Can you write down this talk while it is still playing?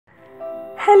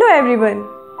Hello everyone,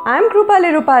 I am Krupali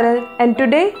Ruparel and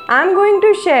today I am going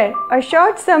to share a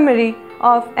short summary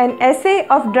of an essay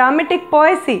of dramatic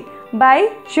poesy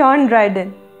by John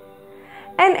Dryden.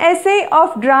 An essay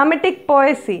of dramatic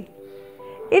poesy.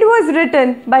 It was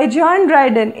written by John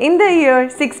Dryden in the year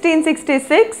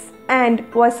 1666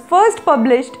 and was first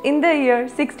published in the year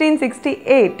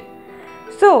 1668.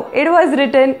 So, it was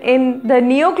written in the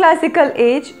neoclassical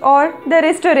age or the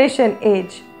Restoration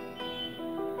age.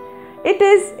 It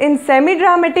is in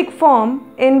semi-dramatic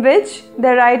form in which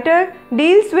the writer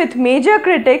deals with major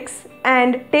critics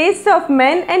and tastes of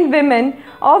men and women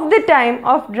of the time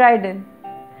of Dryden.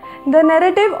 The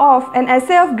narrative of an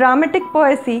essay of dramatic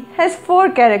poesy has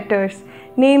four characters,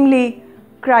 namely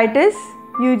Critus,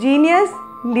 Eugenius,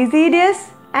 Lycidius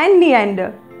and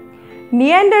Neander.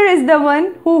 Neander is the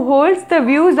one who holds the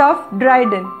views of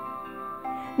Dryden.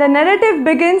 The narrative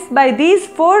begins by these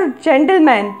four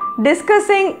gentlemen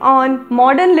discussing on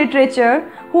modern literature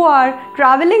who are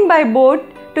traveling by boat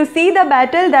to see the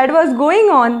battle that was going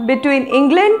on between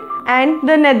England and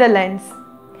the Netherlands.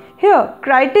 Here,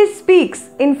 Critus speaks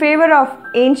in favor of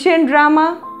ancient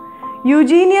drama,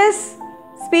 Eugenius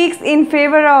speaks in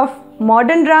favor of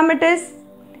modern dramatists,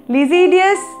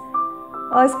 Lycidius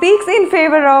speaks in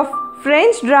favor of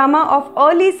French drama of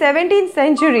early 17th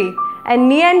century, and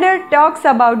Neander talks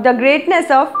about the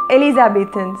greatness of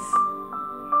Elizabethans.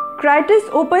 Critus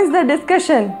opens the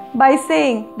discussion by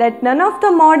saying that none of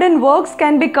the modern works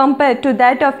can be compared to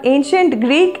that of ancient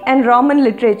Greek and Roman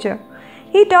literature.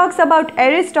 He talks about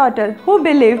Aristotle, who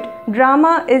believed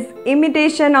drama is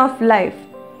imitation of life.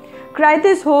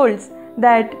 Critus holds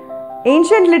that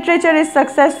ancient literature is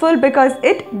successful because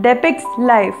it depicts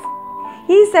life.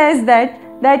 He says that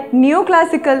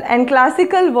neoclassical and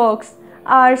classical works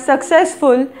are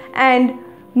successful and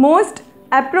most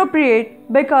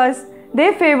appropriate because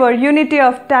they favor unity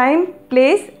of time,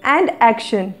 place and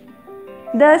action.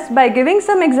 Thus, by giving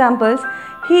some examples,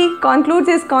 he concludes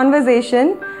his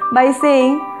conversation by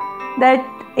saying that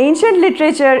ancient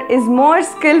literature is more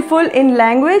skillful in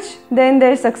language than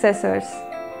their successors.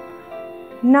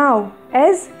 Now,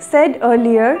 as said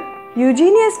earlier,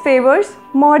 Eugenius favors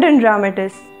modern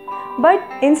dramatists. But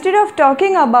instead of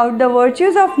talking about the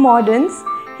virtues of moderns,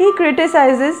 he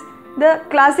criticizes the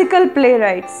classical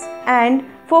playwrights and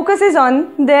focuses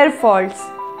on their faults.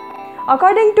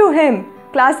 According to him,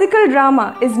 classical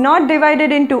drama is not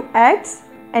divided into acts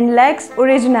and lacks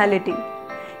originality.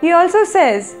 He also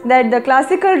says that the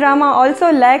classical drama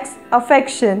also lacks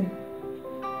affection.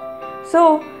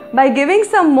 So, by giving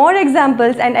some more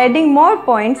examples and adding more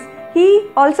points, he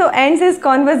also ends his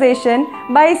conversation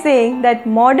by saying that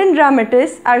modern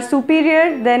dramatists are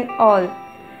superior than all.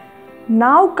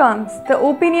 Now comes the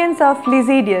opinions of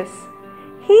Lycidius.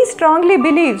 He strongly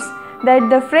believes that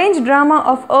the French drama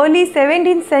of early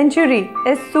 17th century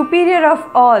is superior of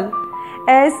all,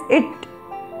 as it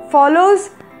follows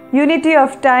unity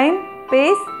of time,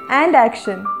 pace and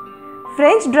action.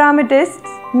 French dramatists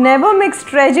never mix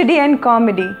tragedy and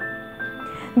comedy.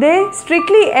 They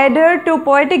strictly adhere to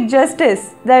poetic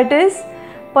justice, that is,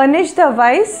 punish the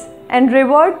vice and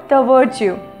reward the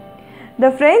virtue.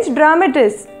 The French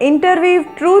dramatists interweave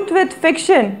truth with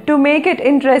fiction to make it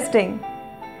interesting.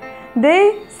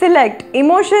 They select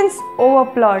emotions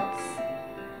over plots.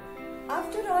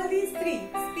 After all these three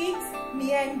speaks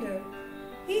Neander.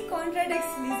 He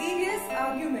contradicts Lycidius'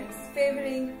 arguments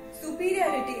favoring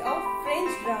superiority of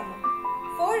French drama.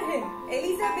 For him,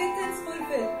 Elizabethans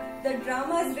fulfill the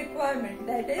drama's requirement,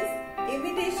 that is,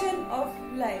 imitation of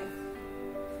life.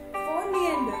 For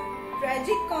Neander,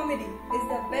 tragic comedy is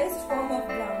the best form of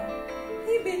drama.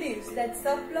 He believes that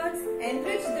subplots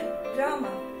enrich the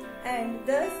drama and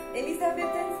thus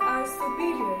Elizabethans are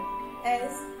superior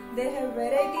as they have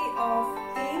variety of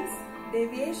themes,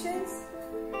 deviations,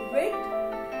 wit.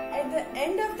 At the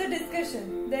end of the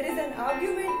discussion, there is an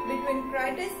argument between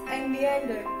Critus and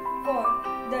Neander for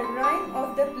the rhyme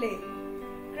of the play.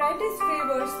 Critus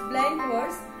favors blank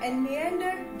verse and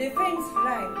Neander defends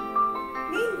rhyme.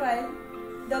 Meanwhile,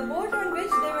 the boat on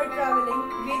which they were traveling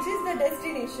reaches the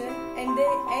destination and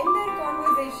they end their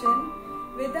conversation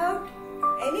without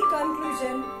any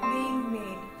conclusion being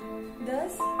made.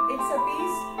 Thus, it's a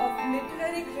piece of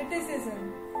literary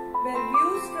criticism where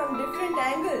views from different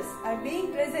angles are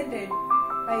being presented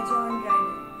by John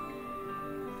Dryden.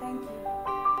 Thank you.